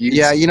 man.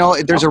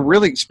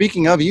 There's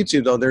speaking of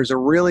YouTube though, there's a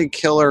really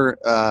killer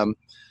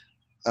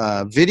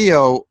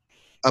video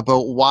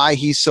about why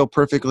he's so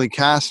perfectly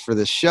cast for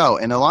this show.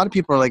 And a lot of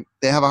people are like,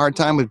 they have a hard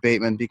time with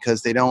Bateman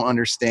because they don't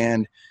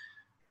understand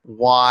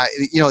why,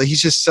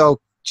 he's just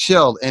so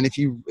chilled. And if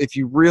you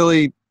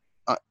really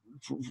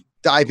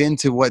dive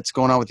into what's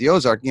going on with the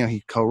Ozark,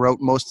 he co-wrote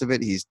most of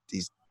it. He's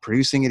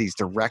producing it. He's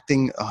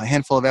directing a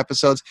handful of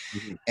episodes.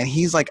 Mm-hmm. And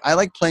he's like, I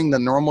like playing the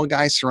normal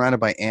guy surrounded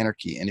by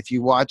anarchy. And if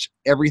you watch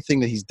everything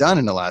that he's done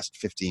in the last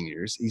 15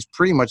 years, he's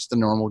pretty much the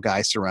normal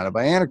guy surrounded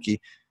by anarchy.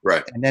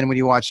 Right. And then when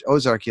you watch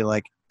Ozark, you're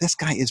like, this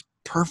guy is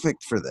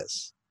perfect for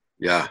this.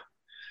 Yeah.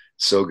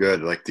 So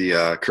good. Like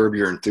the Curb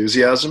Your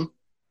Enthusiasm.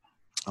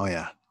 Oh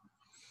yeah.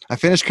 I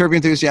finished Curb Your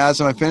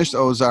Enthusiasm. I finished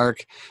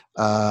Ozark.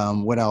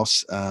 What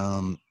else?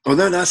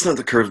 That's not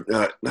the Curb.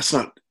 That's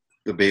not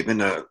the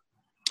Bateman.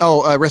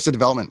 Arrested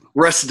Development.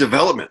 Arrested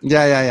Development.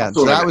 Yeah.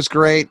 So that was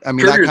great. I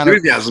mean, Curb Your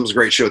Enthusiasm is a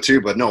great show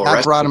too, but no,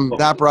 that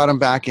brought him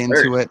back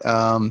into it.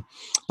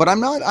 But I'm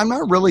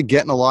not really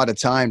getting a lot of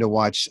time to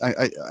watch.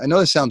 I know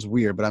this sounds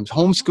weird, but I'm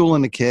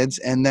homeschooling the kids,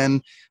 and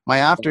then my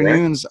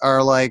afternoons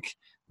are like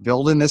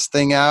building this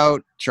thing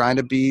out, trying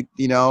to be,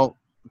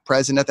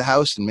 present at the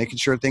house and making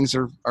sure things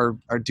are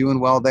doing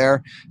well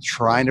there,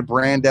 trying to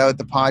brand out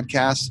the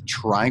podcast,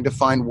 trying to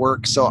find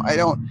work. So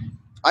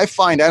I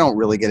find I don't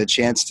really get a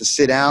chance to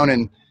sit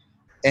down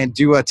and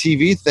do a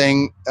TV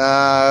thing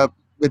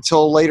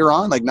until later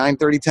on, like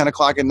 9:30, 10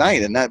 o'clock at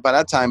night. And by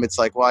that time, it's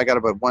like, well, I got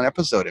about 1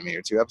 episode in me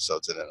or 2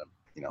 episodes in it,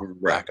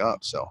 back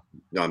up. So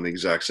no, I'm the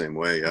exact same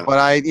way. Yeah. But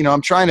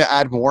I'm trying to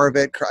add more of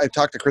it. I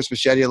talked to Chris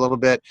Machete a little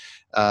bit,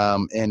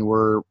 and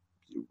we're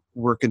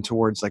working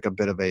towards like a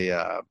bit of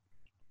a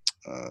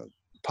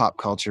pop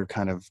culture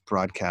kind of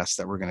broadcast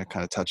that we're going to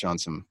kind of touch on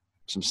some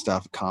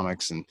stuff,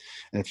 comics and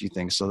a few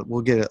things. So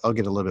I'll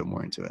get a little bit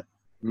more into it.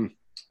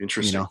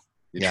 Interesting.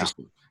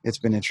 Interesting. Yeah, it's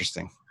been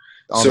interesting.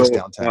 So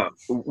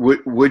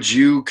would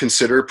you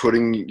consider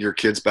putting your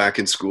kids back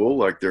in school?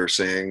 Like they're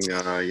saying,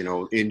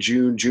 in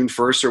June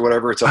 1st or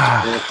whatever, it's up to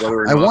parents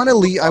whether or not.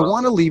 I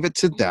want to leave it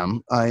to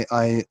them. I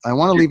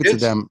want to leave it to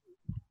them.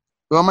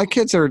 Well, my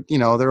kids are,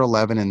 they're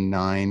 11 and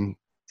 9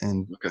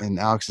 and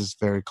Alex is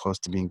very close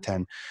to being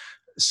 10.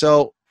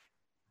 So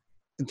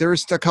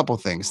there's a couple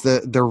things.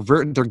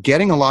 They're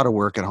getting a lot of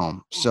work at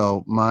home.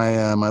 So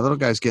my little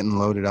guy's getting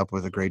loaded up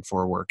with a grade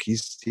 4 work.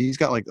 He's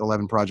got like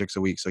 11 projects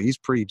a week, so he's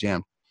pretty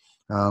jammed.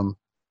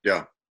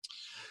 Yeah.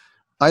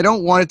 I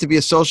don't want it to be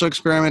a social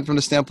experiment from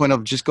the standpoint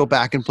of just go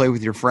back and play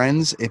with your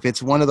friends. If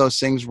it's one of those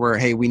things where,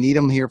 hey, we need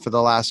him here for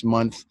the last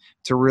month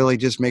to really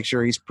just make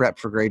sure he's prepped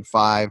for grade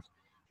 5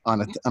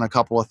 on a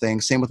couple of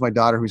things. Same with my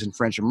daughter who's in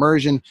French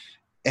immersion.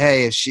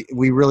 hey,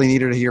 we really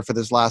need her to here for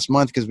this last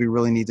month because we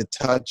really need to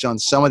touch on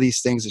some of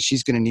these things that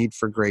she's going to need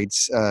for grade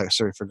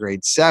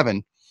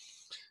 7.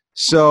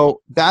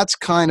 So that's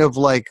kind of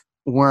like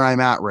where I'm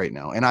at right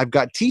now. And I've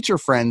got teacher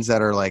friends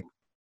that are like,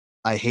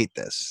 I hate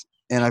this.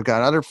 And I've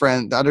got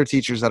other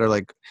teachers that are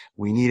like,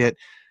 we need it.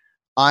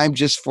 I'm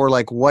just for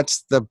like,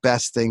 what's the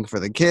best thing for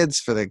the kids,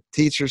 for the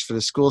teachers, for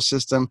the school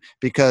system?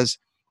 Because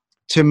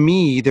to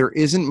me, there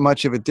isn't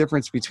much of a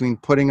difference between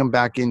putting them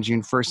back in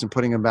June 1st and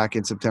putting them back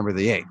in September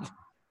the 8th.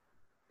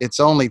 It's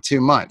only 2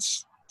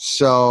 months.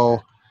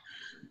 So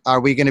are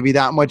we going to be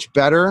that much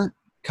better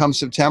come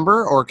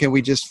September, or can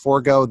we just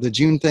forego the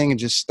June thing and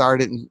just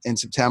start it in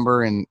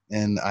September? And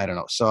I don't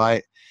know. So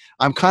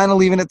I'm kind of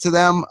leaving it to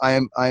them.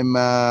 I'm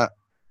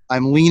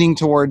leaning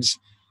towards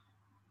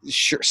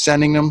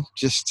sending them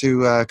just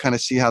to kind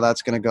of see how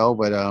that's going to go.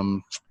 But I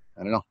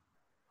don't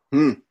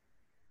know.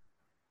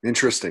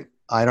 Interesting.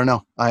 I don't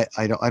know.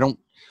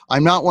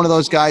 I'm not one of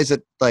those guys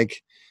that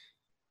like,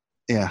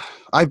 yeah,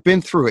 I've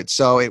been through it.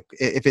 So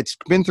if it's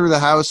been through the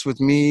house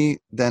with me,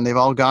 then they've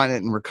all gotten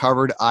it and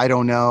recovered. I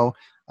don't know.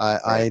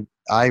 I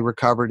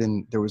recovered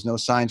and there was no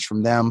signs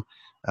from them.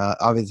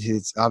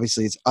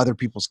 Obviously it's other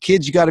people's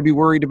kids you got to be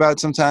worried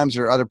about sometimes,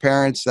 or other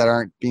parents that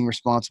aren't being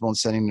responsible and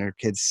sending their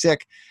kids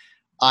sick.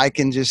 I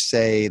can just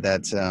say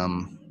that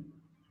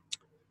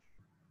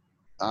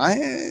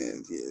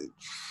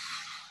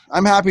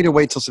I'm happy to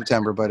wait till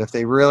September, but if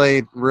they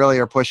really, really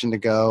are pushing to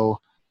go,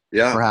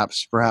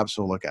 perhaps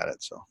we'll look at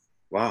it. So.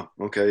 Wow.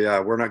 Okay. Yeah.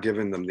 We're not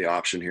giving them the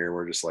option here.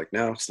 We're just like,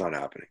 no, it's not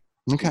happening.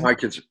 Okay. My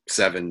kids are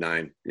 7,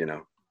 9,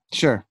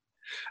 Sure.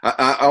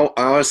 I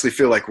honestly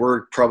feel like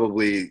we're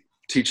probably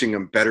teaching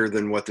them better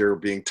than what they're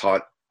being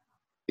taught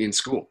in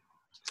school.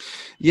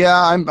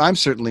 Yeah. I'm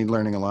certainly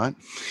learning a lot.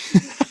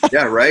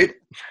 Yeah. Right.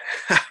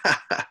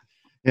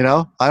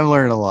 I'm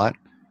learning a lot.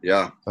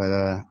 Yeah.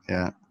 But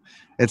yeah,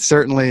 it's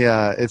certainly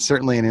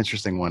an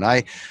interesting one.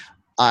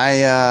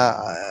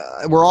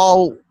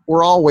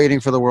 We're all waiting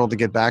for the world to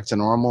get back to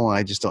normal.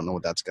 I just don't know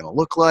what that's going to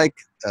look like.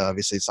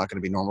 Obviously, it's not going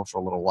to be normal for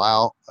a little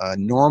while.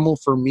 Normal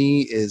for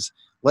me is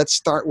let's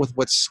start with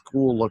what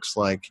school looks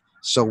like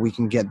so we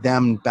can get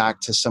them back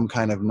to some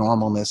kind of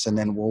normalness, and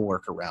then we'll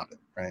work around it,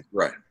 right?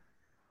 Right.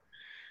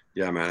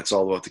 Yeah, man. It's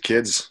all about the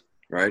kids,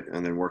 right?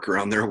 And then work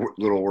around their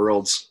little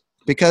worlds.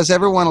 Because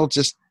everyone will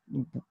just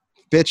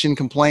bitch and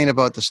complain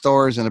about the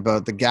stores and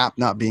about the Gap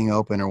not being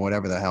open or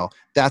whatever the hell.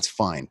 That's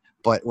fine.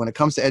 But when it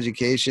comes to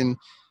education,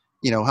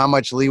 how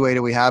much leeway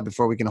do we have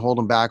before we can hold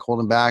them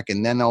back?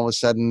 And then all of a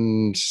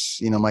sudden,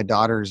 my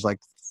daughter's like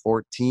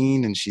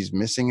 14 and she's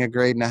missing a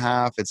grade and a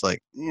half. It's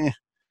like, yeah.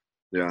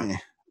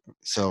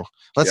 So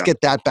let's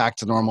get that back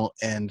to normal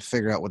and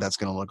figure out what that's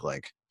going to look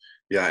like.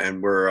 Yeah.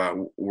 And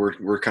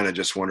we're kind of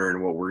just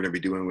wondering what we're going to be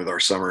doing with our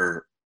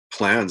summer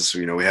plans.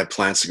 We had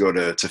plans to go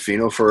to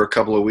Tofino for a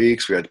couple of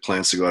weeks. We had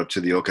plans to go up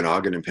to the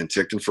Okanagan and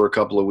Penticton for a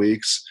couple of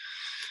weeks.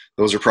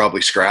 Those are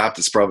probably scrapped.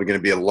 It's probably going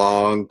to be a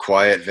long,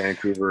 quiet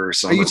Vancouver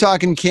summer. Are you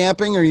talking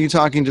camping, or are you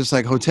talking just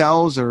like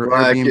hotels or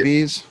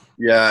Airbnbs?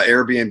 Yeah,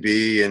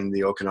 Airbnb in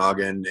the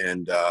Okanagan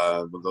and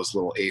those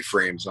little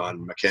A-frames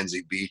on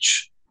Mackenzie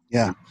Beach.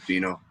 Yeah.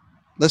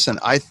 Listen,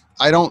 I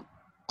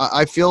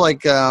feel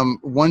like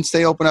once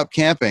they open up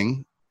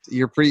camping,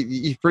 you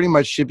pretty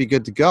much should be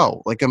good to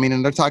go. Like,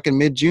 and they're talking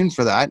mid-June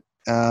for that.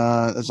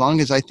 As long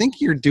as I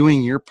think you're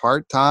doing your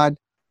part, Todd.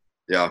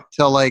 Yeah.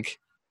 So like,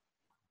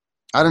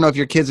 I don't know if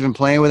your kids have been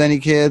playing with any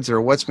kids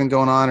or what's been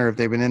going on, or if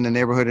they've been in the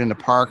neighborhood, in the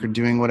park, or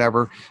doing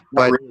whatever.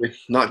 Not really.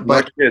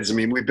 Not kids.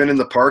 We've been in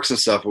the parks and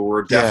stuff, but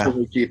we're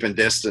definitely keeping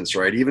distance,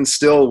 right? Even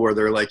still, where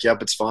they're like,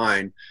 yep, it's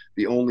fine.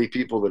 The only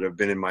people that have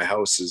been in my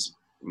house is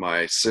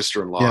my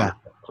sister-in-law and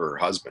her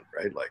husband,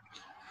 right? Like,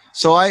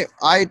 so I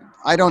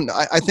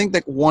think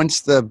that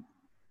once the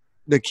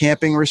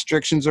camping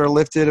restrictions are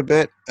lifted a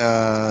bit,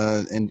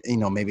 and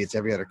maybe it's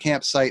every other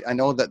campsite. I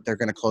know that they're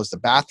going to close the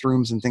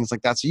bathrooms and things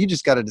like that. So you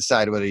just got to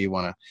decide whether you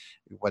want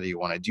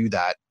to do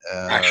that.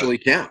 Actually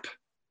camp.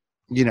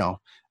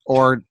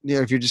 Or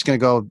if you're just going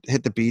to go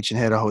hit the beach and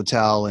hit a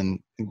hotel and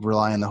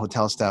rely on the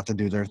hotel staff to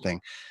do their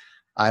thing.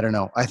 I don't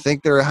know. I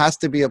think there has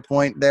to be a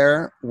point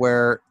there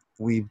where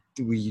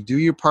you do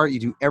your part, you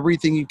do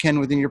everything you can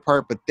within your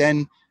part, but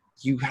then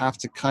you have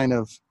to kind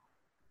of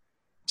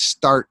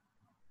start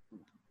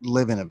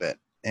living a bit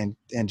and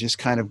just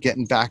kind of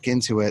getting back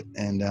into it.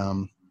 And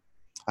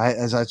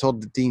as I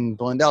told Dean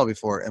Blundell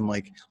before, I'm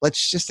like,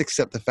 let's just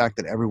accept the fact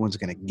that everyone's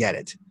going to get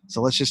it.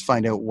 So let's just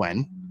find out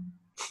when.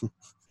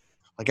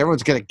 Like,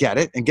 everyone's going to get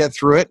it and get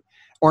through it,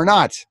 or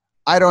not.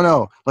 I don't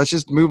know. Let's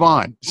just move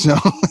on. So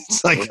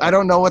it's like, I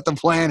don't know what the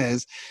plan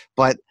is,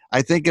 but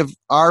I think if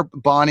our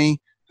Bonnie,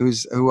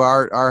 who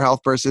our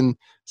health person,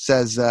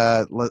 says,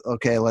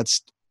 okay,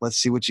 let's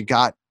see what you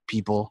got,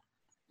 people,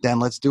 then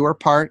let's do our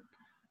part.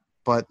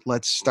 But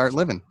let's start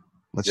living.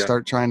 Let's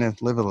start trying to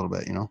live a little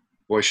bit,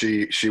 Boy,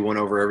 she won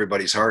over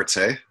everybody's hearts,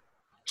 hey?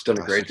 She's done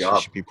a great job.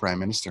 She should be prime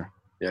minister.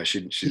 Yeah,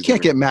 she's you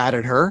can't get mad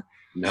at her.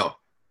 No.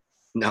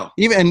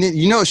 Even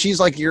she's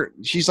like your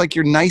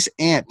nice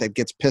aunt that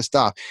gets pissed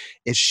off.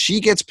 If she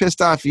gets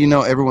pissed off,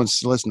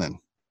 everyone's listening.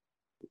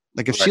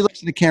 Like if she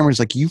looks at the camera and is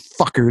like, you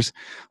fuckers,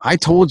 I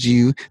told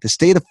you to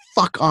stay the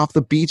fuck off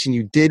the beach and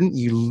you didn't,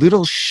 you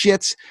little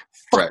shits.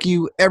 Fuck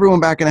you. Everyone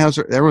back in the house.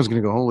 Everyone's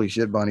going to go, holy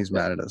shit, Bonnie's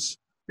mad at us.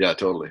 Yeah,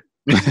 totally.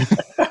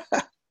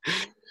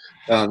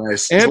 Oh,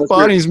 nice. And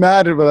Bonnie's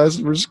mad at us.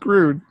 We're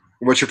screwed.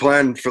 What's your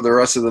plan for the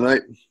rest of the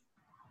night?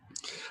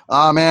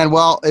 Man,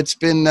 well, it's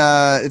been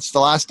it's the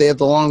last day of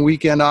the long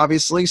weekend,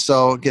 obviously,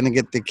 so gonna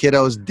get the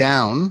kiddos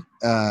down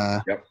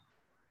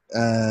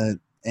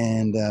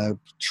and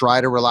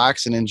try to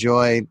relax and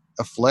enjoy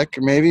a flick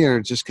maybe, or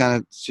just kind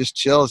of just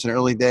chill. It's an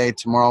early day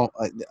tomorrow.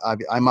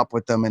 I'm up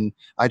with them, and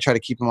I try to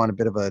keep them on a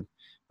bit of a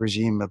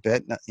regime a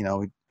bit. You know,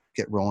 we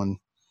get rolling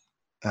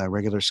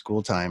regular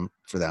school time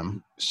for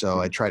them,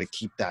 so I try to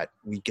keep that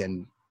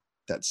weekend,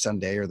 that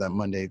Sunday or that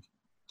Monday,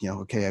 you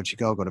know, okay, out you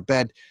go to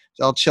bed.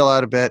 So I'll chill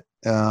out a bit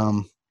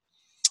and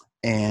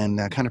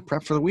kind of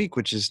prep for the week,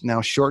 which is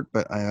now short,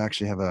 but I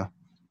actually have a,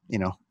 you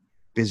know,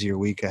 busier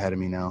week ahead of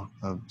me now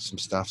of some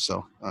stuff.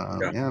 So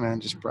yeah, man,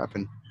 just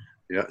prepping.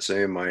 Yeah,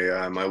 same.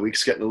 My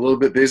week's getting a little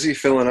bit busy,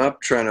 filling up,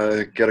 trying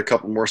to get a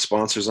couple more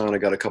sponsors on. I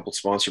got a couple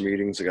sponsor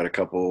meetings. I got a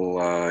couple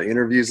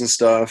interviews and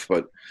stuff,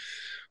 but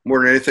more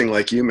than anything,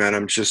 like you, man,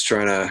 I'm just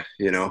trying to,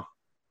 you know,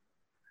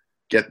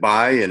 get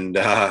by and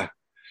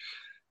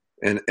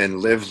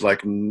live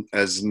like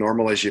as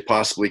normal as you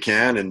possibly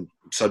can, and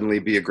suddenly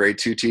be a grade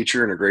 2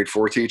 teacher and a grade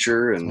 4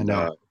 teacher, and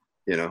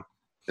you know,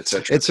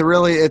 etc. It's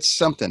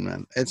something,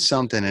 man. It's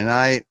something,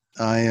 and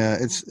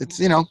it's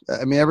you know,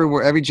 I mean,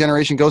 every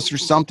generation goes through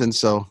something.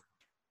 So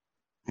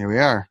here we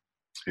are.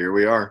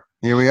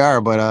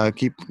 But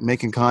keep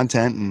making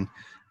content and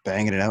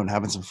banging it out and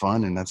having some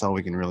fun, and that's all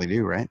we can really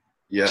do, right?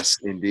 Yes,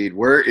 indeed.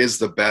 Where is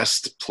the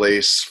best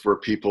place for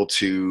people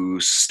to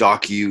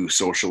stalk you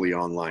socially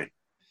online?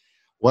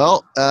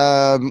 Well,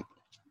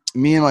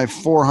 me and my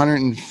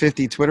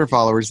 450 Twitter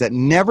followers that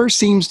never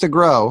seems to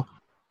grow,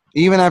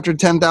 even after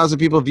 10,000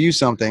 people view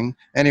something.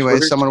 Anyway,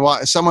 someone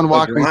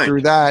walked me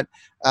through that.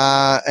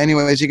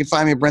 Anyways, you can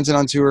find me at Brenton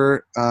on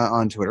Tour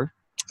on Twitter.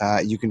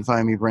 You can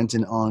find me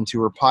Brenton on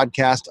Tour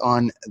podcast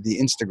on the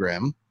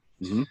Instagram.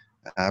 Mm-hmm.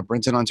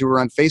 Brenton on Tour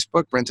on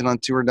Facebook,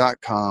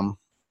 brentonontour.com.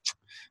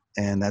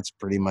 And that's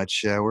pretty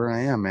much where I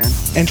am, man.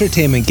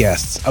 Entertainment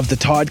guests of the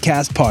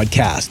Toddcast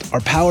podcast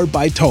are powered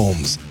by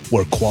Tomes,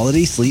 where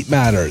quality sleep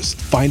matters.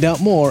 Find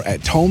out more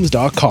at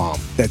tomes.com.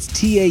 That's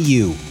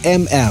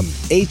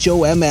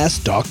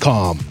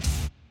TAUMMHOMS.com.